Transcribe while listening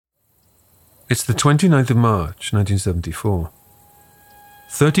It's the 29th of March, 1974.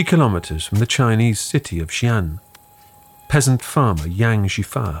 30 kilometers from the Chinese city of Xi'an, peasant farmer Yang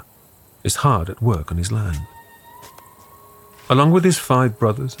Shifa is hard at work on his land. Along with his 5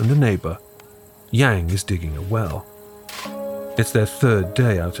 brothers and a neighbor, Yang is digging a well. It's their 3rd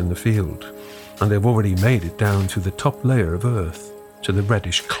day out in the field, and they've already made it down through the top layer of earth to the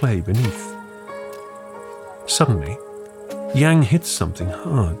reddish clay beneath. Suddenly, Yang hits something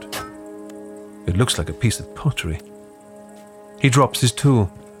hard. It looks like a piece of pottery. He drops his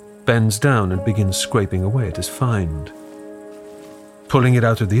tool, bends down and begins scraping away at his find. Pulling it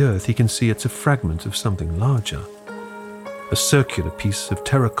out of the earth, he can see it's a fragment of something larger. A circular piece of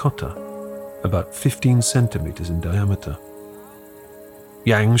terracotta, about 15 centimeters in diameter.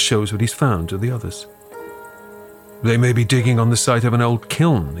 Yang shows what he's found to the others. They may be digging on the site of an old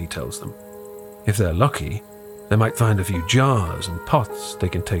kiln, he tells them. If they're lucky, they might find a few jars and pots they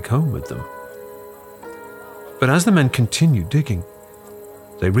can take home with them. But as the men continue digging,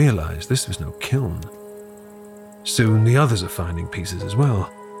 they realize this was no kiln. Soon the others are finding pieces as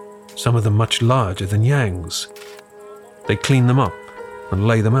well, some of them much larger than Yang's. They clean them up and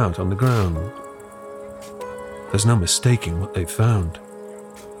lay them out on the ground. There's no mistaking what they've found.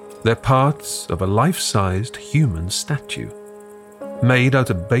 They're parts of a life-sized human statue, made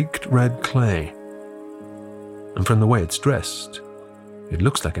out of baked red clay. And from the way it's dressed, it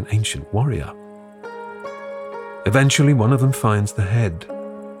looks like an ancient warrior. Eventually, one of them finds the head.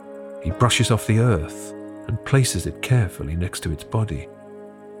 He brushes off the earth and places it carefully next to its body.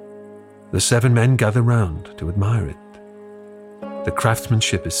 The 7 men gather round to admire it. The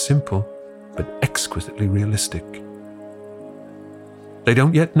craftsmanship is simple, but exquisitely realistic. They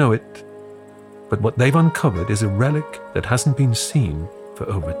don't yet know it, but what they've uncovered is a relic that hasn't been seen for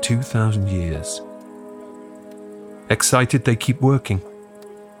over 2,000 years. Excited, they keep working.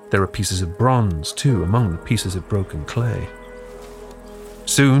 There are pieces of bronze, too, among the pieces of broken clay.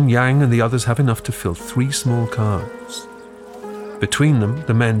 Soon, Yang and the others have enough to fill 3 small carts. Between them,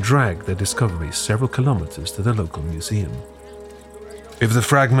 the men drag their discoveries several kilometers to the local museum. If the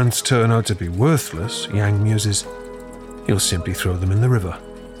fragments turn out to be worthless, Yang muses, he'll simply throw them in the river,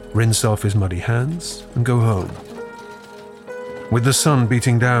 rinse off his muddy hands, and go home. With the sun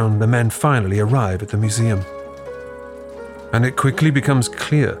beating down, the men finally arrive at the museum. And it quickly becomes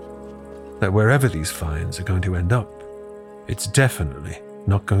clear that wherever these finds are going to end up, it's definitely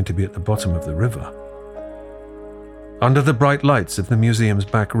not going to be at the bottom of the river. Under the bright lights of the museum's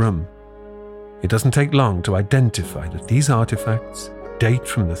back room, it doesn't take long to identify that these artifacts date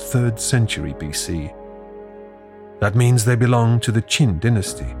from the 3rd century BC. That means they belong to the Qin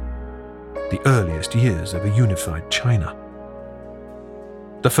dynasty, the earliest years of a unified China.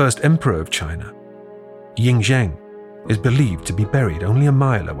 The first emperor of China, Yingzheng, is believed to be buried only a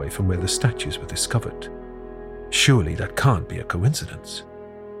mile away from where the statues were discovered. Surely that can't be a coincidence.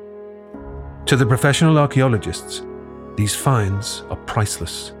 To the professional archaeologists, these finds are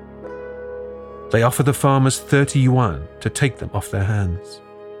priceless. They offer the farmers 30 yuan to take them off their hands,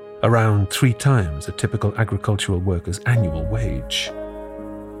 around 3 times a typical agricultural worker's annual wage.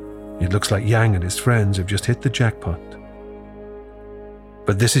 It looks like Yang and his friends have just hit the jackpot.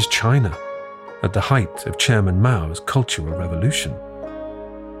 But this is China, at the height of Chairman Mao's Cultural Revolution.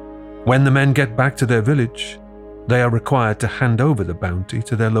 When the men get back to their village, they are required to hand over the bounty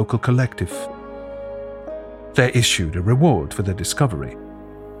to their local collective. They're issued a reward for their discovery,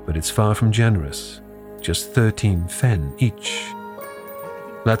 but it's far from generous, just 13 fen each.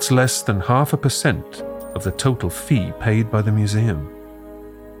 That's less than 0.5% of the total fee paid by the museum.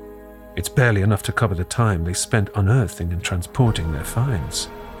 It's barely enough to cover the time they spent unearthing and transporting their finds.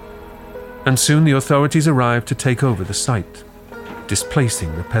 And soon the authorities arrive to take over the site,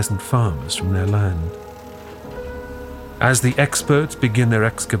 displacing the peasant farmers from their land. As the experts begin their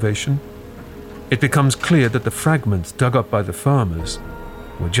excavation, it becomes clear that the fragments dug up by the farmers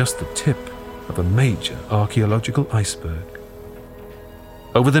were just the tip of a major archaeological iceberg.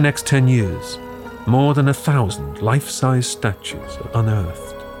 Over the next 10 years, more than 1,000 life-size statues are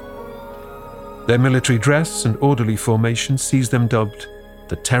unearthed. Their military dress and orderly formation sees them dubbed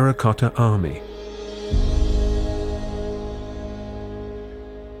the Terracotta Army.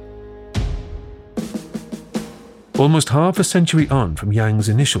 Almost half a century on from Yang's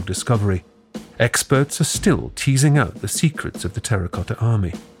initial discovery, experts are still teasing out the secrets of the Terracotta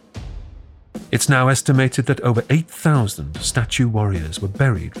Army. It's now estimated that over 8,000 statue warriors were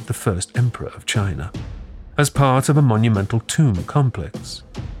buried with the first emperor of China, as part of a monumental tomb complex.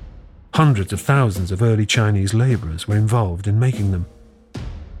 Hundreds of thousands of early Chinese laborers were involved in making them.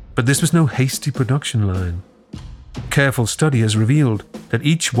 But this was no hasty production line. Careful study has revealed that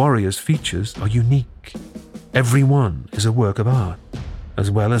each warrior's features are unique. Every one is a work of art,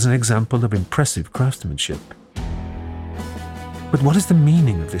 as well as an example of impressive craftsmanship. But what is the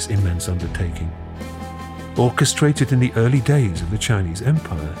meaning of this immense undertaking, orchestrated in the early days of the Chinese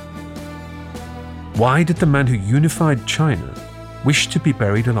Empire? Why did the man who unified China wish to be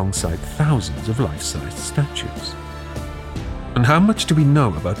buried alongside thousands of life-sized statues? And how much do we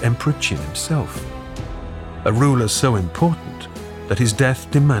know about Emperor Qin himself, a ruler so important that his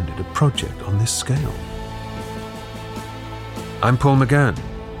death demanded a project on this scale? I'm Paul McGann,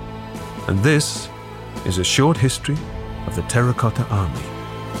 and this is a short history of the Terracotta Army.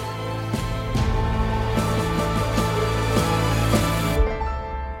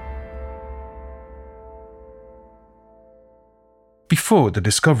 Before the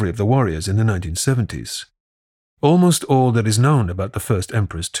discovery of the warriors in the 1970s, almost all that is known about the first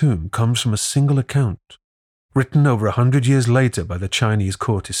emperor's tomb comes from a single account, written over 100 years later by the Chinese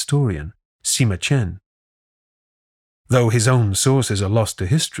court historian Sima Qian. Though his own sources are lost to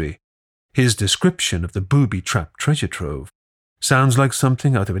history, his description of the booby-trapped treasure trove sounds like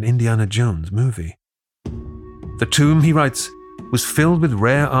something out of an Indiana Jones movie. The tomb, he writes, was filled with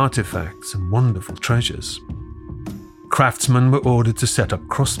rare artifacts and wonderful treasures. Craftsmen were ordered to set up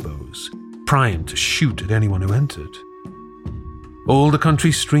crossbows, primed to shoot at anyone who entered. All the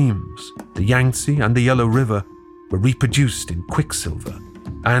country's streams, the Yangtze and the Yellow River, were reproduced in quicksilver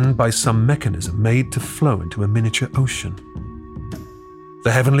and by some mechanism made to flow into a miniature ocean.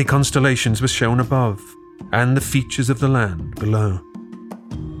 The heavenly constellations were shown above, and the features of the land below.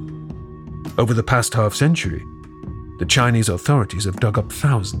 Over the past half-century, the Chinese authorities have dug up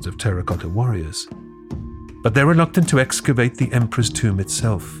thousands of terracotta warriors, but they're reluctant to excavate the emperor's tomb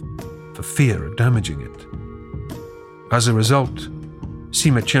itself, for fear of damaging it. As a result,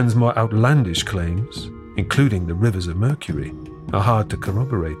 Sima Qian's more outlandish claims, including the rivers of mercury, are hard to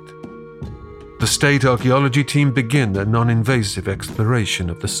corroborate. The state archaeology team begin their non-invasive exploration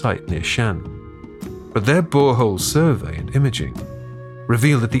of the site near Shan, but their borehole survey and imaging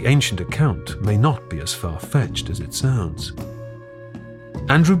reveal that the ancient account may not be as far-fetched as it sounds.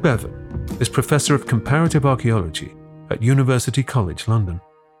 Andrew Bevan is Professor of Comparative Archaeology at University College London.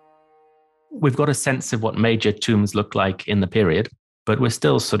 We've got a sense of what major tombs look like in the period, but we're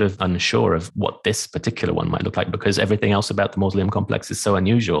still sort of unsure of what this particular one might look like because everything else about the mausoleum complex is so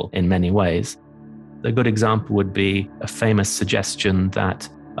unusual in many ways. A good example would be a famous suggestion that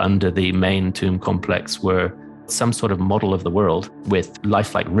under the main tomb complex were some sort of model of the world with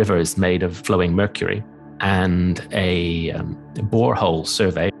lifelike rivers made of flowing mercury, and a borehole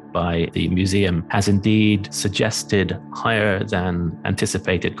survey by the museum has indeed suggested higher than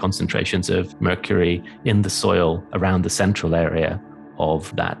anticipated concentrations of mercury in the soil around the central area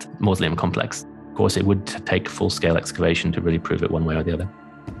of that mausoleum complex. Of course, it would take full-scale excavation to really prove it one way or the other.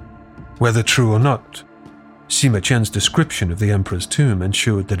 Whether true or not, Sima Qian's description of the emperor's tomb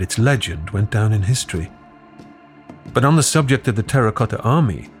ensured that its legend went down in history. But on the subject of the Terracotta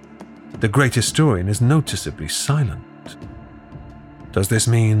Army, the great historian is noticeably silent. Does this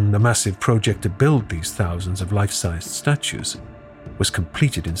mean the massive project to build these thousands of life-sized statues was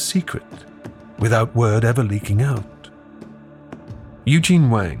completed in secret, without word ever leaking out? Eugene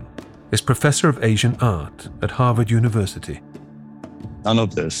Wang is Professor of Asian Art at Harvard University. None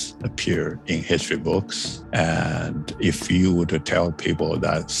of this appeared in history books, and if you were to tell people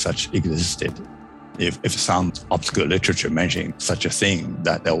that such existed, if some obscure literature mentioning such a thing,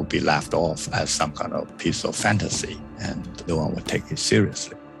 that would be laughed off as some kind of piece of fantasy, and no one would take it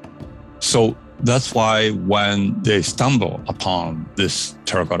seriously. So that's why when they stumbled upon this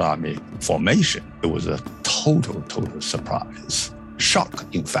Terracotta Army formation, it was a total surprise, shock,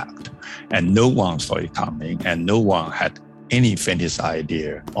 in fact. And no one saw it coming, and no one had any faintest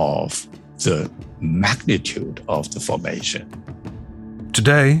idea of the magnitude of the formation.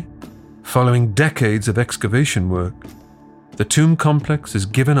 Today, following decades of excavation work, the tomb complex has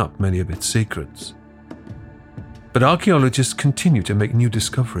given up many of its secrets. But archaeologists continue to make new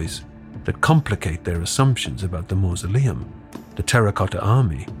discoveries that complicate their assumptions about the mausoleum, the Terracotta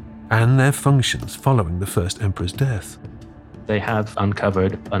Army, and their functions following the first emperor's death. They have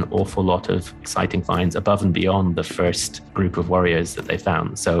uncovered an awful lot of exciting finds above and beyond the first group of warriors that they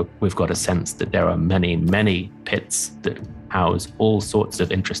found. So we've got a sense that there are many pits that house all sorts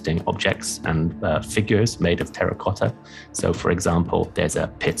of interesting objects and figures made of terracotta. So, for example, there's a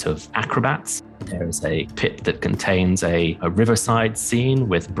pit of acrobats. There's a pit that contains a riverside scene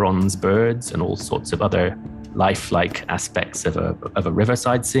with bronze birds and all sorts of other lifelike aspects of a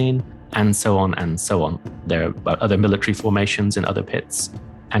riverside scene, and so on and so on. There are other military formations in other pits.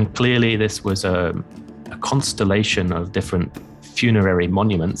 And clearly this was a constellation of different funerary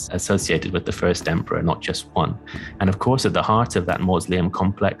monuments associated with the first emperor, not just one. And of course, at the heart of that mausoleum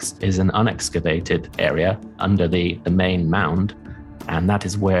complex is an unexcavated area under the main mound. And that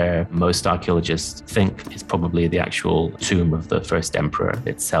is where most archaeologists think is probably the actual tomb of the first emperor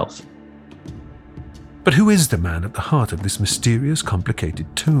itself. But who is the man at the heart of this mysterious, complicated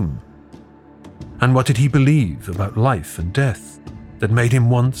tomb? And what did he believe about life and death that made him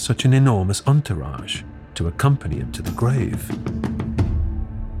want such an enormous entourage to accompany him to the grave?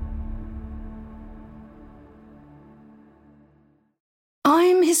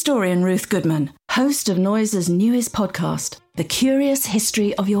 I'm historian Ruth Goodman, host of Noiser's newest podcast, The Curious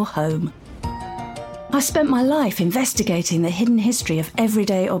History of Your Home. I've spent my life investigating the hidden history of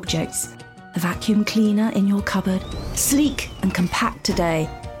everyday objects. The vacuum cleaner in your cupboard, sleek and compact today,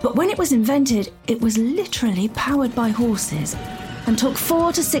 but when it was invented, it was literally powered by horses and took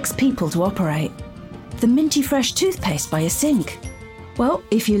 4 to 6 people to operate. The minty fresh toothpaste by your sink. Well,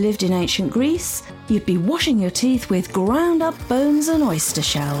 if you lived in ancient Greece, you'd be washing your teeth with ground up bones and oyster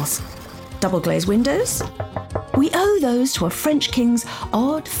shells. Double glazed windows? We owe those to a French king's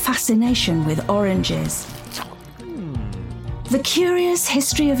odd fascination with oranges. The Curious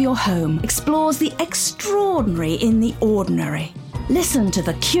History of Your Home explores the extraordinary in the ordinary. Listen to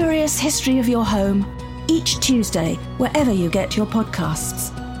The Curious History of Your Home each Tuesday, wherever you get your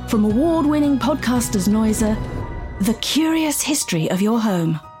podcasts. From award-winning podcasters Noiser, The Curious History of Your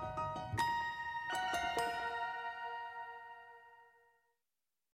Home.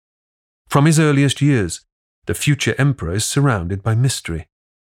 From his earliest years, the future emperor is surrounded by mystery.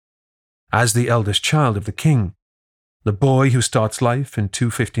 As the eldest child of the king, the boy who starts life in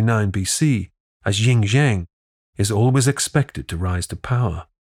 259 BC as Yin Zheng is always expected to rise to power.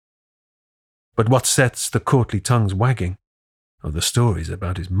 But what sets the courtly tongues wagging are the stories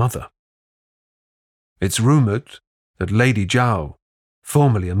about his mother. It's rumoured that Lady Zhao,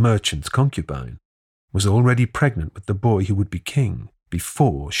 formerly a merchant's concubine, was already pregnant with the boy who would be king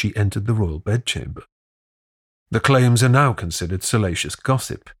before she entered the royal bedchamber. The claims are now considered salacious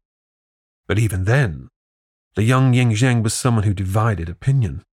gossip. But even then, the young Yin Zheng was someone who divided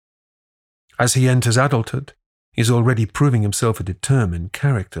opinion. As he enters adulthood, he's already proving himself a determined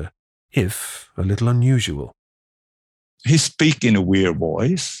character, if a little unusual. He speaks in a weird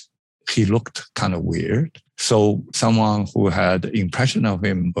voice. He looked kind of weird. So someone who had the impression of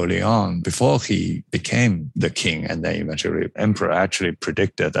him early on, before he became the king and then eventually emperor, actually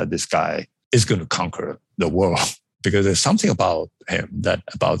predicted that this guy is going to conquer the world. Because there's something about him,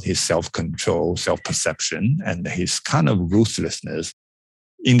 about his self-control, self-perception, and his kind of ruthlessness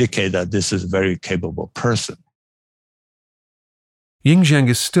indicate that this is a very capable person. Yin Zheng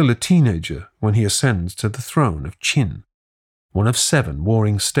is still a teenager when he ascends to the throne of Qin, one of 7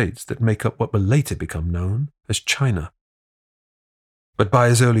 warring states that make up what will later become known as China. But by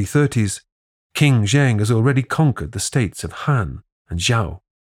his early 30s, King Zheng has already conquered the states of Han and Zhao.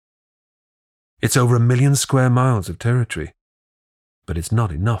 It's over 1 million square miles of territory, but it's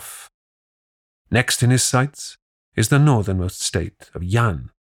not enough. Next in his sights is the northernmost state of Yan,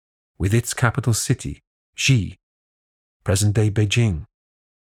 with its capital city, Xi, present-day Beijing.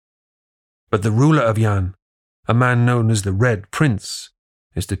 But the ruler of Yan, a man known as the Red Prince,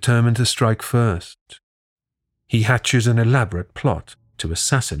 is determined to strike first. He hatches an elaborate plot to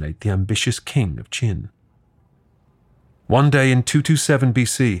assassinate the ambitious king of Qin. One day in 227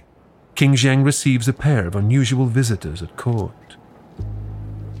 BC, King Zheng receives a pair of unusual visitors at court.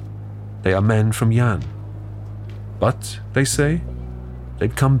 They are men from Yan, but, they say,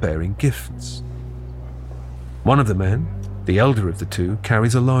 they've come bearing gifts. One of the men, the elder of the two,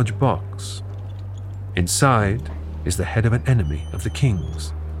 carries a large box. Inside is the head of an enemy of the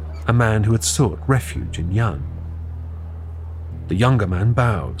king's, a man who had sought refuge in Yan. The younger man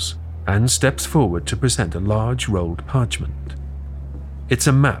bows and steps forward to present a large rolled parchment. It's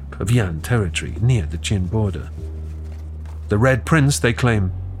a map of Yan territory near the Qin border. The Red Prince, they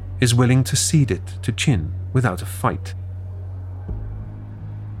claim, is willing to cede it to Qin without a fight.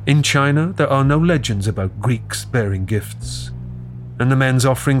 In China, there are no legends about Greeks bearing gifts, and the men's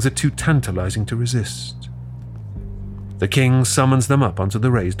offerings are too tantalizing to resist. The king summons them up onto the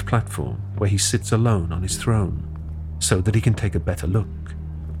raised platform where he sits alone on his throne, so that he can take a better look.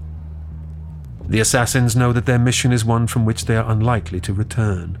 The assassins know that their mission is one from which they are unlikely to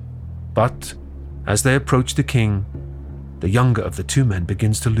return, but as they approach the king, the younger of the 2 men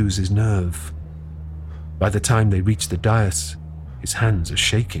begins to lose his nerve. By the time they reach the dais, his hands are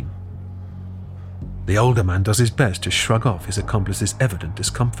shaking. The older man does his best to shrug off his accomplice's evident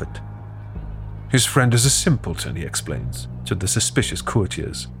discomfort. His friend is a simpleton, he explains to the suspicious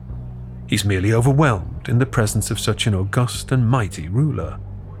courtiers. He's merely overwhelmed in the presence of such an august and mighty ruler.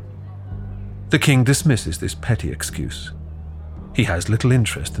 The king dismisses this petty excuse. He has little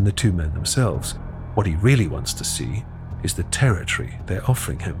interest in the two men themselves. What he really wants to see is the territory they're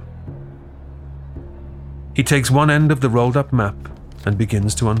offering him. He takes one end of the rolled-up map and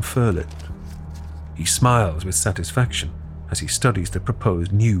begins to unfurl it. He smiles with satisfaction as he studies the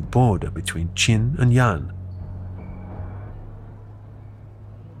proposed new border between Qin and Yan.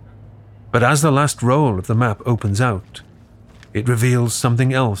 But as the last roll of the map opens out, it reveals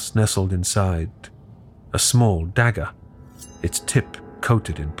something else nestled inside. A small dagger, its tip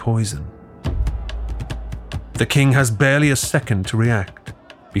coated in poison. The king has barely a second to react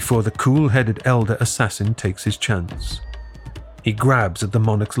before the cool-headed elder assassin takes his chance. He grabs at the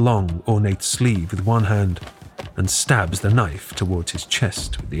monarch's long, ornate sleeve with one hand and stabs the knife towards his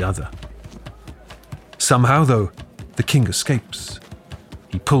chest with the other. Somehow, though, the king escapes.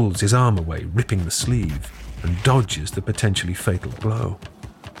 He pulls his arm away, ripping the sleeve, and dodges the potentially fatal blow.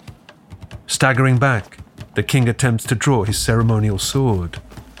 Staggering back, the king attempts to draw his ceremonial sword,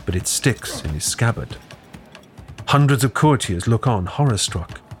 but it sticks in his scabbard. Hundreds of courtiers look on,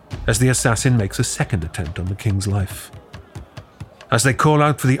 horror-struck, as the assassin makes a second attempt on the king's life. As they call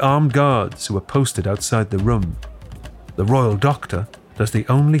out for the armed guards who are posted outside the room, the royal doctor does the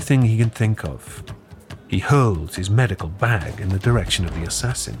only thing he can think of. He hurls his medical bag in the direction of the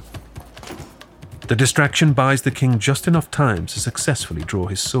assassin. The distraction buys the king just enough time to successfully draw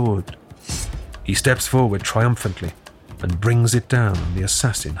his sword. He steps forward triumphantly and brings it down on the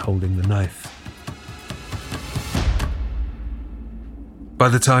assassin holding the knife. By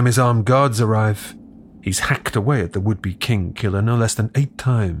the time his armed guards arrive, he's hacked away at the would-be king killer no less than 8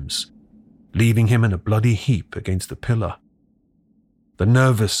 times, leaving him in a bloody heap against the pillar. The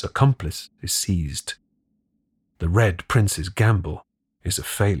nervous accomplice is seized. The Red Prince's gamble is a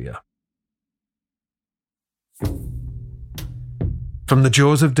failure. From the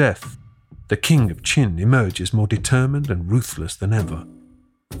jaws of death, the king of Qin emerges more determined and ruthless than ever.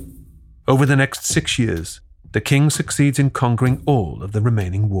 Over the next 6 years, the king succeeds in conquering all of the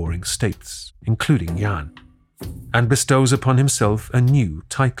remaining warring states, including Yan, and bestows upon himself a new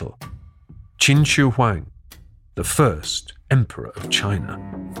title, Qin Shi Huang, the first Emperor of China.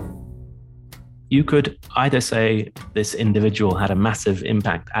 You could either say this individual had a massive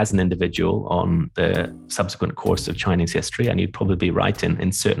impact as an individual on the subsequent course of Chinese history, and you'd probably be right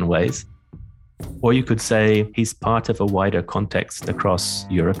in certain ways. Or you could say he's part of a wider context across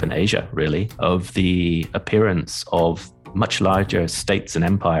Europe and Asia, really, of the appearance of much larger states and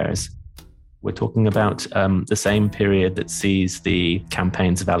empires. We're talking about the same period that sees the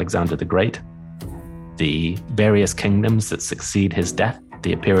campaigns of Alexander the Great, the various kingdoms that succeed his death,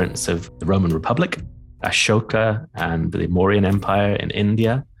 the appearance of the Roman Republic, Ashoka and the Mauryan Empire in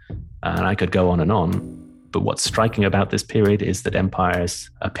India, and I could go on and on. But what's striking about this period is that empires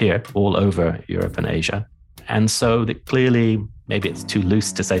appear all over Europe and Asia. And so that clearly, maybe it's too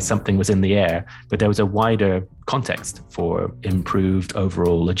loose to say something was in the air, but there was a wider context for improved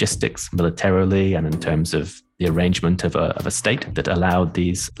overall logistics militarily and in terms of the arrangement of a state that allowed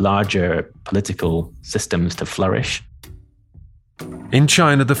these larger political systems to flourish. In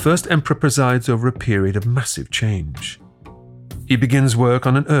China, the first emperor presides over a period of massive change. He begins work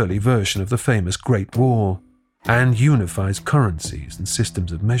on an early version of the famous Great Wall and unifies currencies and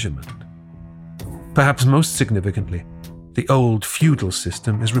systems of measurement. Perhaps most significantly, the old feudal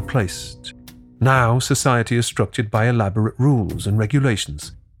system is replaced. Now society is structured by elaborate rules and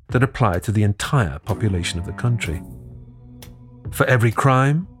regulations that apply to the entire population of the country. For every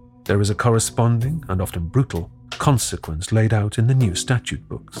crime, there is a corresponding, and often brutal, consequence laid out in the new statute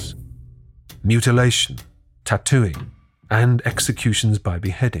books. Mutilation, tattooing, and executions by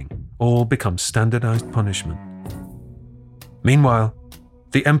beheading all become standardized punishment. Meanwhile,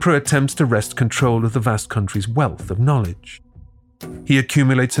 the emperor attempts to wrest control of the vast country's wealth of knowledge. He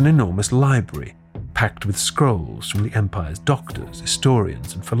accumulates an enormous library packed with scrolls from the empire's doctors,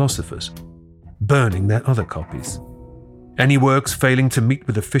 historians, and philosophers, burning their other copies. Any works failing to meet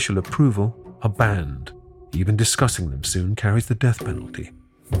with official approval are banned. Even discussing them soon carries the death penalty.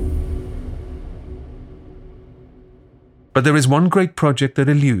 But there is one great project that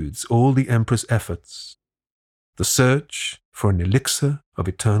eludes all the emperor's efforts: the search for an elixir of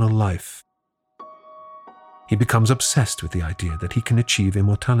eternal life. He becomes obsessed with the idea that he can achieve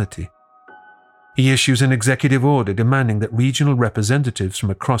immortality. He issues an executive order demanding that regional representatives from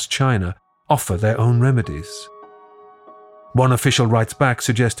across China offer their own remedies. One official writes back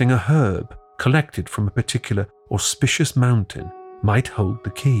suggesting a herb collected from a particular auspicious mountain might hold the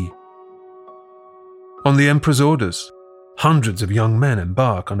key. On the emperor's orders, hundreds of young men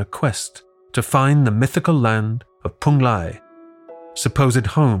embark on a quest to find the mythical land of Punglai, supposed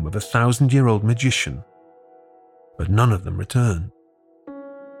home of a 1,000-year-old magician, but none of them return.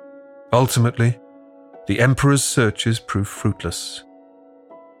 Ultimately, the emperor's searches prove fruitless.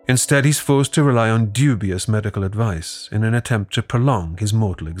 Instead, he's forced to rely on dubious medical advice in an attempt to prolong his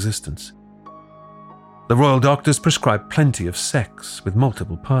mortal existence. The royal doctors prescribe plenty of sex with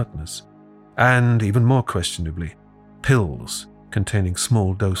multiple partners, and, even more questionably, pills containing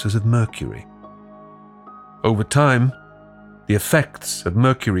small doses of mercury. Over time, the effects of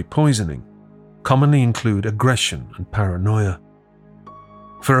mercury poisoning commonly include aggression and paranoia.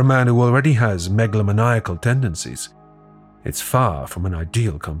 For a man who already has megalomaniacal tendencies, it's far from an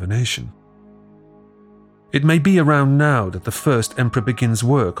ideal combination. It may be around now that the first emperor begins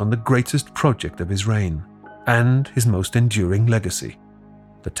work on the greatest project of his reign and his most enduring legacy,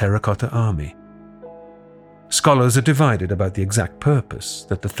 the Terracotta Army. Scholars are divided about the exact purpose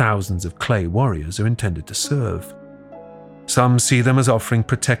that the thousands of clay warriors are intended to serve. Some see them as offering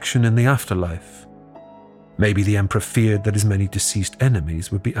protection in the afterlife. Maybe the emperor feared that his many deceased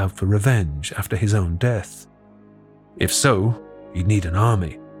enemies would be out for revenge after his own death. If so, he'd need an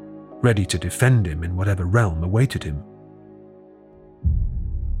army, ready to defend him in whatever realm awaited him.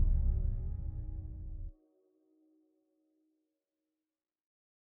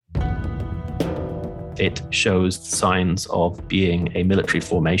 It shows signs of being a military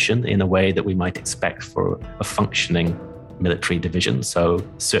formation in a way that we might expect for a functioning military division. So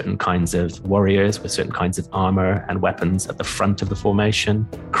certain kinds of warriors with certain kinds of armor and weapons at the front of the formation,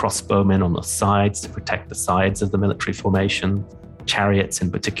 crossbowmen on the sides to protect the sides of the military formation, chariots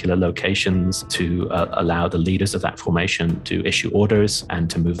in particular locations to allow the leaders of that formation to issue orders and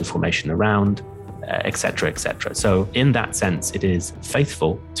to move the formation around, etc., etc. So in that sense, it is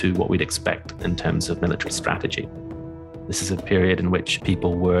faithful to what we'd expect in terms of military strategy. This is a period in which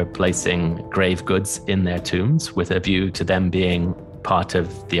people were placing grave goods in their tombs with a view to them being part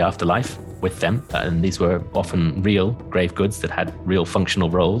of the afterlife with them. And these were often real grave goods that had real functional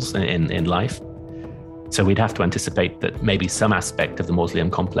roles in life. So we'd have to anticipate that maybe some aspect of the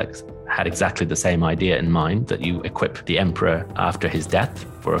mausoleum complex had exactly the same idea in mind, that you equip the emperor after his death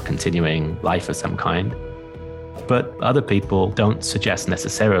for a continuing life of some kind. But other people don't suggest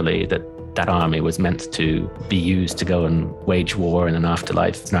necessarily that that army was meant to be used to go and wage war in an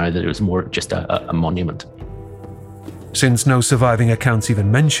afterlife, now that it was more just a monument. Since no surviving accounts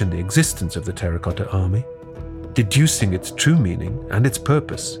even mention the existence of the Terracotta Army, deducing its true meaning and its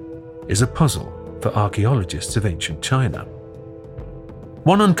purpose is a puzzle for archaeologists of ancient China.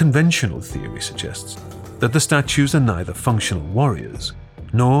 One unconventional theory suggests that the statues are neither functional warriors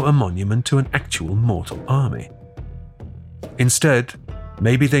nor a monument to an actual mortal army. Instead,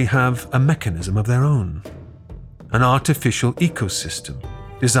 maybe they have a mechanism of their own, an artificial ecosystem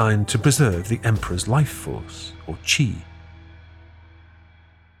designed to preserve the emperor's life force, or qi.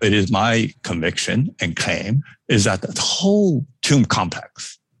 It is my conviction and claim is that the whole tomb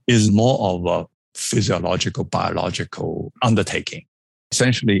complex is more of a physiological, biological undertaking.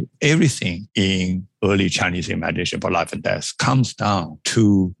 Essentially, everything in early Chinese imagination about life and death comes down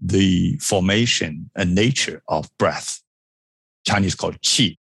to the formation and nature of breath. Chinese called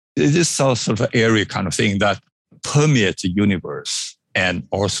qi. It is sort of an airy kind of thing that permeates the universe and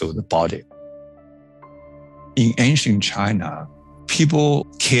also the body. In ancient China, people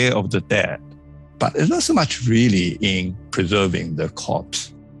care of the dead, but it's not so much really in preserving the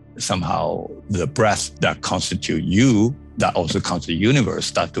corpse. Somehow the breath that constitute you, that also constitute the universe,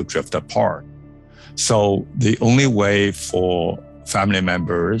 start to drift apart. So the only way for family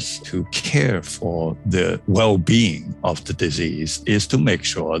members to care for the well-being of the disease is to make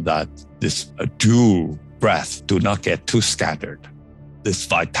sure that this dual breath do not get too scattered. This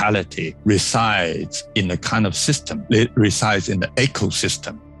vitality resides in a kind of system. It resides in the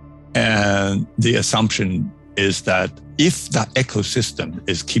ecosystem. And the assumption is that if that ecosystem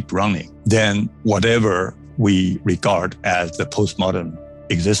is keep running, then whatever we regard as the postmodern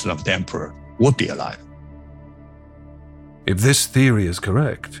existence of the emperor would be alive. If this theory is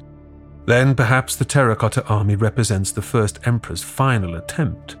correct, then perhaps the Terracotta Army represents the first emperor's final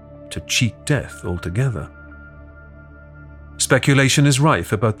attempt to cheat death altogether. Speculation is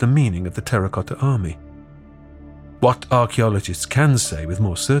rife about the meaning of the Terracotta Army. What archaeologists can say with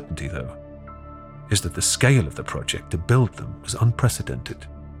more certainty, though, is that the scale of the project to build them was unprecedented.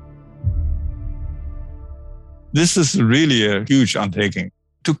 This is really a huge undertaking.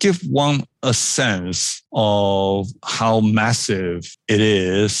 To give one a sense of how massive it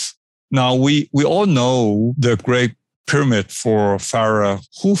is, now we all know the great pyramid for Pharaoh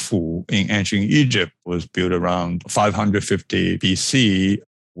Khufu in ancient Egypt was built around 550 BC,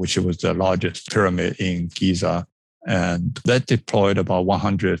 which was the largest pyramid in Giza. And that deployed about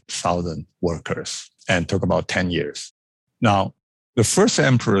 100,000 workers and took about 10 years. Now, the first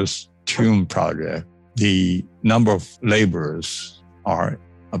emperor's tomb project, the number of laborers are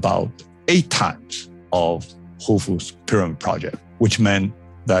about 8 times of Khufu's pyramid project, which meant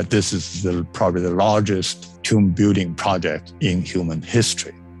that this is probably the largest tomb building project in human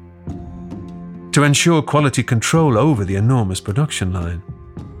history. To ensure quality control over the enormous production line,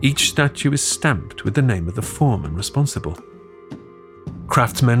 each statue is stamped with the name of the foreman responsible.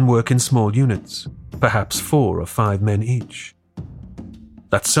 Craftsmen work in small units, perhaps 4 or 5 men each.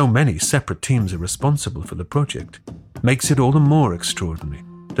 That so many separate teams are responsible for the project makes it all the more extraordinary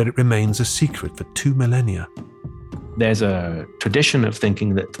that it remains a secret for 2 millennia. There's a tradition of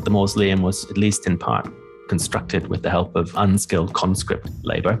thinking that the mausoleum was, at least in part, constructed with the help of unskilled conscript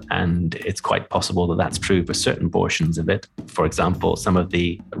labor, and it's quite possible that that's true for certain portions of it. For example, some of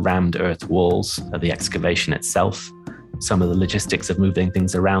the rammed earth walls, the excavation itself, some of the logistics of moving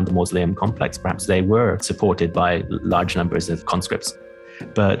things around the mausoleum complex, perhaps they were supported by large numbers of conscripts.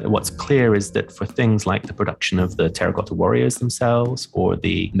 But what's clear is that for things like the production of the terracotta warriors themselves or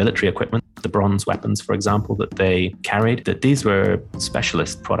the military equipment, the bronze weapons, for example, that they carried, that these were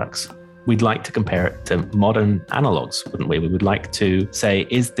specialist products. We'd like to compare it to modern analogs, wouldn't we? We would like to say,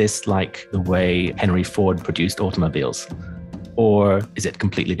 is this like the way Henry Ford produced automobiles? Or is it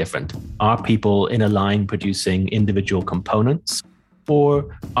completely different? Are people in a line producing individual components?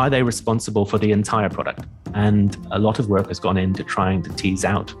 Or are they responsible for the entire product? And a lot of work has gone into trying to tease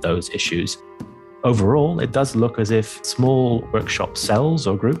out those issues. Overall, it does look as if small workshop cells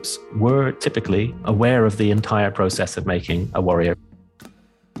or groups were typically aware of the entire process of making a warrior.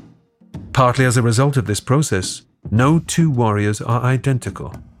 Partly as a result of this process, no 2 warriors are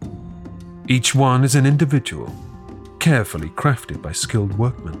identical. Each one is an individual, carefully crafted by skilled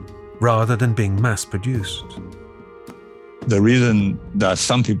workmen, rather than being mass-produced. The reason that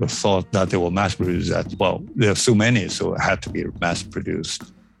some people thought that they were mass-produced is that, well, there are so many, so it had to be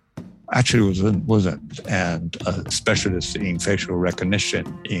mass-produced. Actually, it wasn't. And a specialist in facial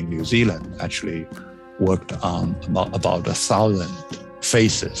recognition in New Zealand actually worked on about 1,000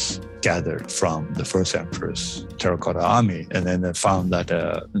 faces gathered from the first emperor's Terracotta Army. And then they found that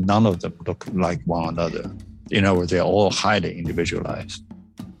none of them looked like one another. In other words, they're all highly individualized.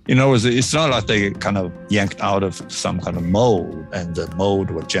 In other words, it's not like they kind of yanked out of some kind of mold and the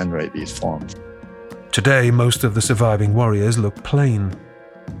mold would generate these forms. Today, most of the surviving warriors look plain,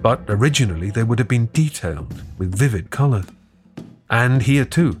 but originally they would have been detailed with vivid color. And here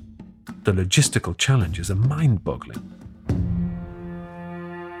too, the logistical challenges are mind-boggling.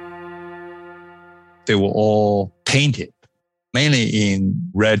 They were all painted, mainly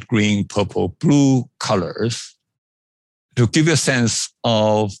in red, green, purple, blue colors, to give you a sense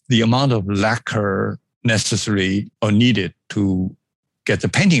of the amount of lacquer necessary or needed to get the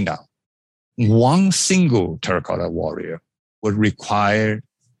painting down. One single terracotta warrior would require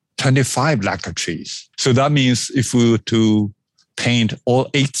 25 lacquer trees. So that means if we were to paint all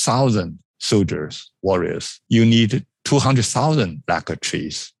 8,000 soldiers, warriors, you need 200,000 lacquer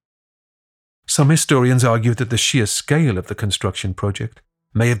trees. Some historians argue that the sheer scale of the construction project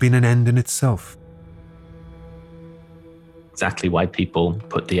may have been an end in itself. Exactly why people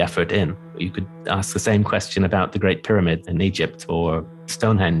put the effort in. You could ask the same question about the Great Pyramid in Egypt or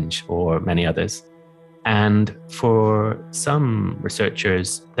Stonehenge or many others. And for some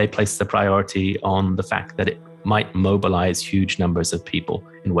researchers, they place the priority on the fact that it might mobilize huge numbers of people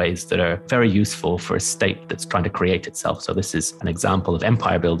in ways that are very useful for a state that's trying to create itself. So this is an example of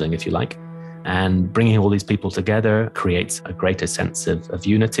empire building, if you like. And bringing all these people together creates a greater sense of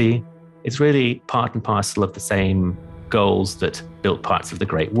unity. It's really part and parcel of the same goals that built parts of the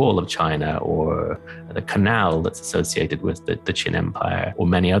Great Wall of China or the canal that's associated with the Qin Empire or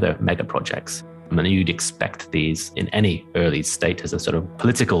many other mega projects. I mean, you'd expect these in any early state as a sort of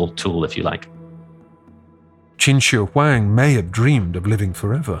political tool, if you like. Qin Shi Huang may have dreamed of living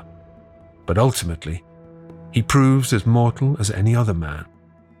forever, but ultimately, he proves as mortal as any other man.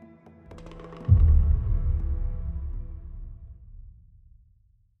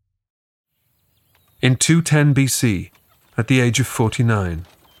 In 210 BC, at the age of 49,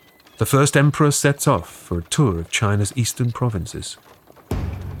 the first emperor sets off for a tour of China's eastern provinces.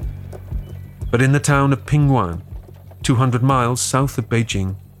 But in the town of Pingguan, 200 miles south of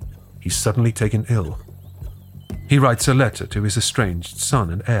Beijing, he's suddenly taken ill. He writes a letter to his estranged son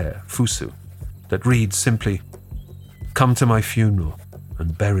and heir, Fusu, that reads simply, "Come to my funeral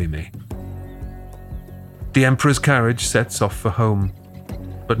and bury me." The emperor's carriage sets off for home,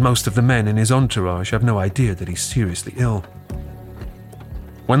 but most of the men in his entourage have no idea that he's seriously ill.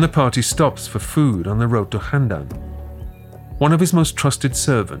 When the party stops for food on the road to Handan, one of his most trusted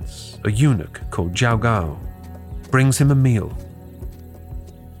servants, a eunuch called Zhao Gao, brings him a meal.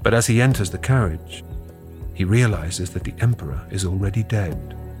 But as he enters the carriage, he realizes that the emperor is already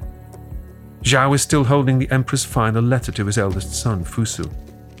dead. Zhao is still holding the emperor's final letter to his eldest son, Fusu,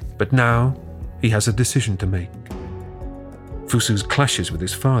 but now he has a decision to make. Fusu's clashes with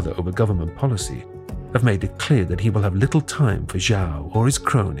his father over government policy have made it clear that he will have little time for Zhao or his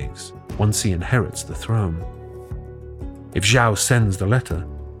cronies once he inherits the throne. If Zhao sends the letter,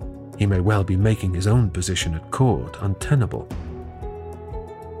 he may well be making his own position at court untenable.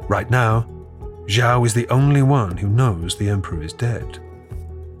 Right now, Zhao is the only one who knows the emperor is dead.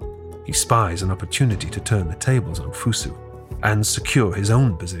 He spies an opportunity to turn the tables on Fusu and secure his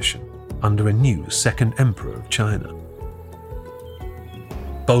own position under a new second emperor of China.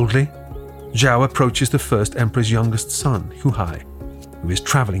 Boldly, Zhao approaches the first emperor's youngest son, Huhai, who is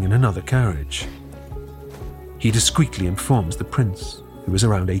traveling in another carriage. He discreetly informs the prince, who is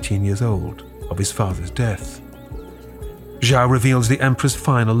around 18 years old, of his father's death. Zhao reveals the emperor's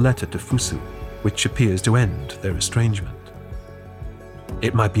final letter to Fusu, which appears to end their estrangement.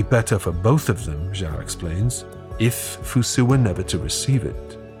 It might be better for both of them, Zhao explains, if Fusu were never to receive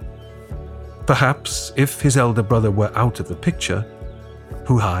it. Perhaps, if his elder brother were out of the picture,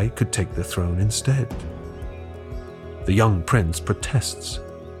 Huhai could take the throne instead. The young prince protests.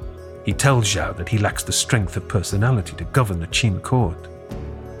 He tells Zhao that he lacks the strength of personality to govern the Qin court.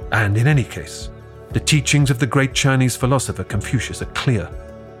 And in any case, the teachings of the great Chinese philosopher Confucius are clear.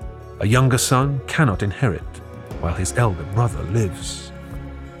 A younger son cannot inherit while his elder brother lives.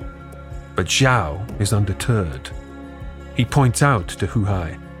 But Zhao is undeterred. He points out to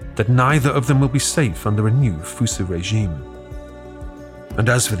Huhai that neither of them will be safe under a new Fusu regime. And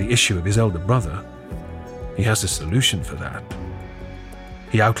as for the issue of his elder brother, he has a solution for that.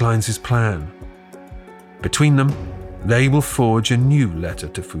 He outlines his plan. Between them, they will forge a new letter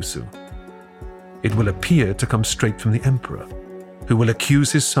to Fusu. It will appear to come straight from the emperor, who will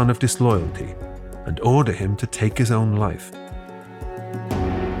accuse his son of disloyalty and order him to take his own life.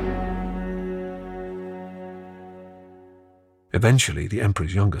 Eventually, the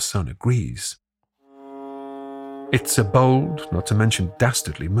emperor's younger son agrees. It's a bold, not to mention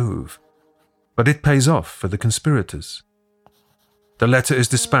dastardly move, but it pays off for the conspirators. The letter is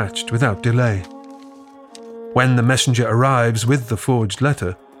dispatched without delay. When the messenger arrives with the forged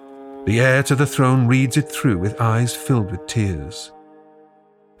letter, the heir to the throne reads it through with eyes filled with tears.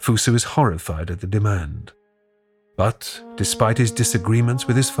 Fusu is horrified at the demand, but despite his disagreements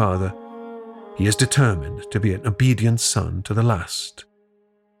with his father, he is determined to be an obedient son to the last.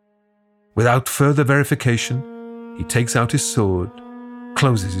 Without further verification, he takes out his sword,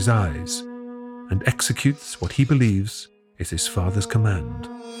 closes his eyes, and executes what he believes is his father's command.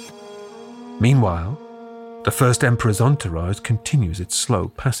 Meanwhile, the first emperor's entourage continues its slow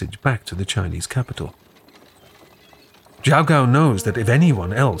passage back to the Chinese capital. Zhao Gao knows that if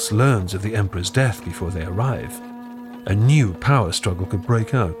anyone else learns of the emperor's death before they arrive, a new power struggle could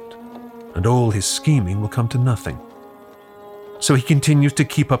break out, and all his scheming will come to nothing. So he continues to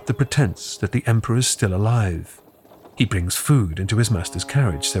keep up the pretense that the emperor is still alive. He brings food into his master's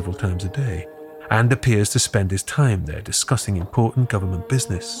carriage several times a day, and appears to spend his time there discussing important government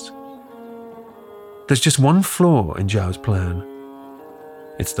business. There's just one flaw in Zhao's plan.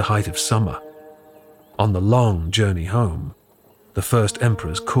 It's the height of summer. On the long journey home, the first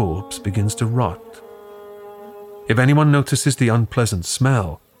emperor's corpse begins to rot. If anyone notices the unpleasant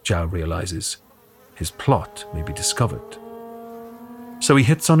smell, Zhao realizes, his plot may be discovered. So he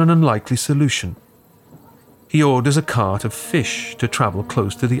hits on an unlikely solution. He orders a cart of fish to travel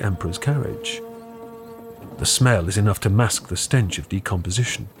close to the emperor's carriage. The smell is enough to mask the stench of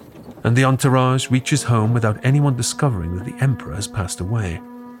decomposition, and the entourage reaches home without anyone discovering that the emperor has passed away.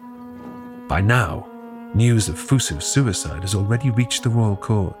 By now, news of Fusu's suicide has already reached the royal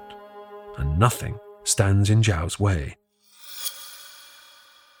court, and nothing stands in Zhao's way.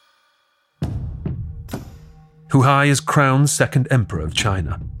 Huhai is crowned second emperor of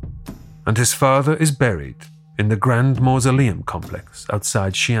China, and his father is buried in the grand mausoleum complex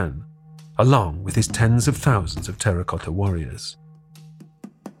outside Xi'an, along with his tens of thousands of terracotta warriors.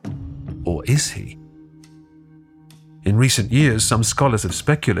 Or is he? In recent years, some scholars have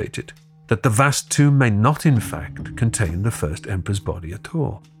speculated that the vast tomb may not in fact contain the first emperor's body at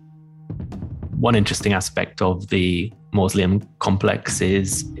all. One interesting aspect of the mausoleum complex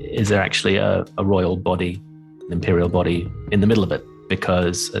is there actually a royal body, an imperial body in the middle of it?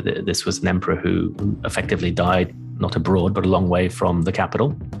 because this was an emperor who effectively died not abroad, but a long way from the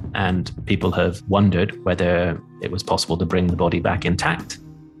capital. And people have wondered whether it was possible to bring the body back intact,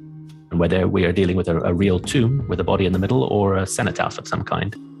 and whether we are dealing with a real tomb with a body in the middle or a cenotaph of some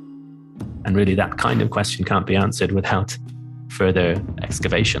kind. And really, that kind of question can't be answered without further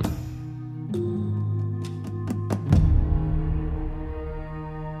excavation.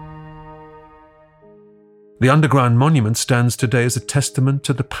 The underground monument stands today as a testament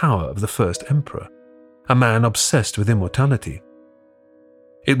to the power of the first emperor, a man obsessed with immortality.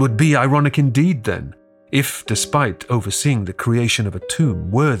 It would be ironic indeed, then, if, despite overseeing the creation of a tomb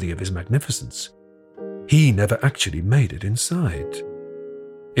worthy of his magnificence, he never actually made it inside.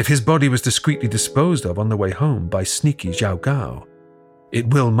 If his body was discreetly disposed of on the way home by sneaky Zhao Gao, it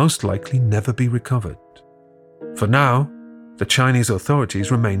will most likely never be recovered. For now, the Chinese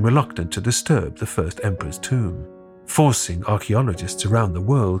authorities remain reluctant to disturb the first emperor's tomb, forcing archaeologists around the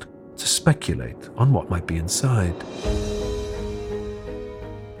world to speculate on what might be inside.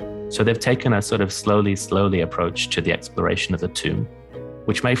 So they've taken a sort of slowly approach to the exploration of the tomb,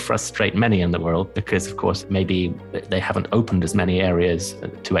 which may frustrate many in the world because, of course, maybe they haven't opened as many areas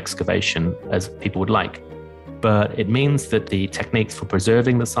to excavation as people would like. But it means that the techniques for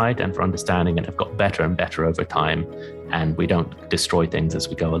preserving the site and for understanding it have got better and better over time, and we don't destroy things as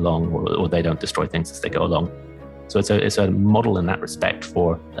we go along, or they don't destroy things as they go along. So it's a model in that respect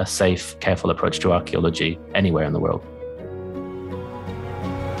for a safe, careful approach to archaeology anywhere in the world.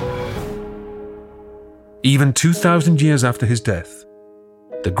 Even 2,000 years after his death,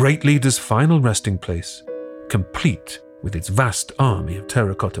 the great leader's final resting place, complete with its vast army of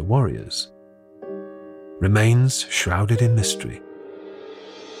terracotta warriors, remains shrouded in mystery.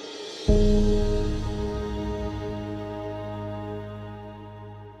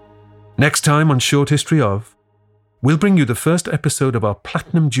 Next time on Short History of, we'll bring you the first episode of our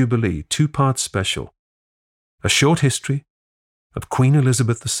Platinum Jubilee two-part special, a short history of Queen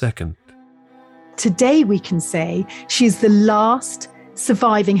Elizabeth II. Today we can say she is the last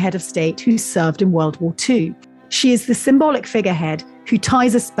surviving head of state who served in World War II. She is the symbolic figurehead who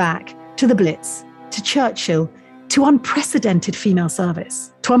ties us back to the Blitz, to Churchill, to unprecedented female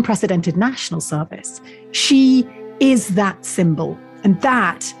service, to unprecedented national service. She is that symbol, and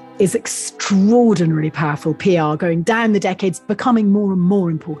that is extraordinarily powerful PR going down the decades, becoming more and more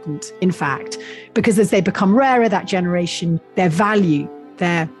important, in fact, because as they become rarer, that generation, their value,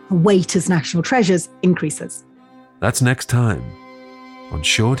 their weight as national treasures increases. That's next time on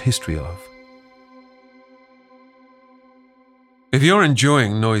Short History of. If you're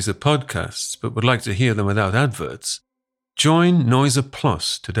enjoying Noiser podcasts but would like to hear them without adverts, join Noiser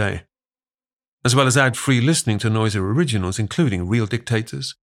Plus today. As well as ad-free listening to Noiser originals including Real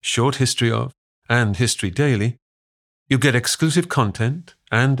Dictators, Short History of, and History Daily, you'll get exclusive content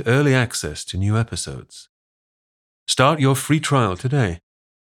and early access to new episodes. Start your free trial today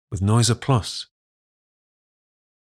with Noiser Plus.